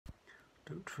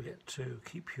Don't forget to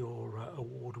keep your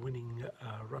award-winning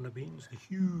runner beans, the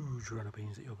huge runner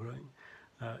beans that you're growing,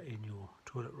 in your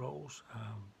toilet rolls.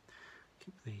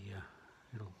 Keep the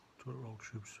little toilet roll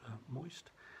tubes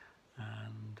moist.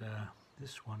 And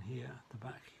this one here, the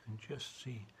back, you can just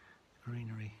see the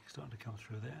greenery starting to come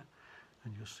through there,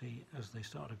 and you'll see as they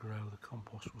start to grow, the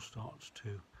compost will start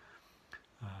to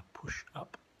push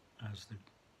up as the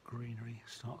greenery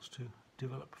starts to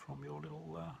develop from your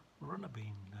little runner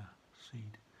bean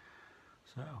seed.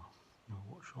 So you'll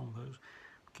watch on those,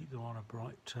 keep them on a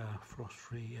bright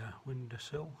frost-free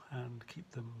windowsill, and keep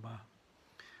them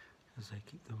as they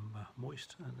keep them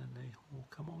moist, and then they will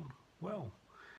come on well.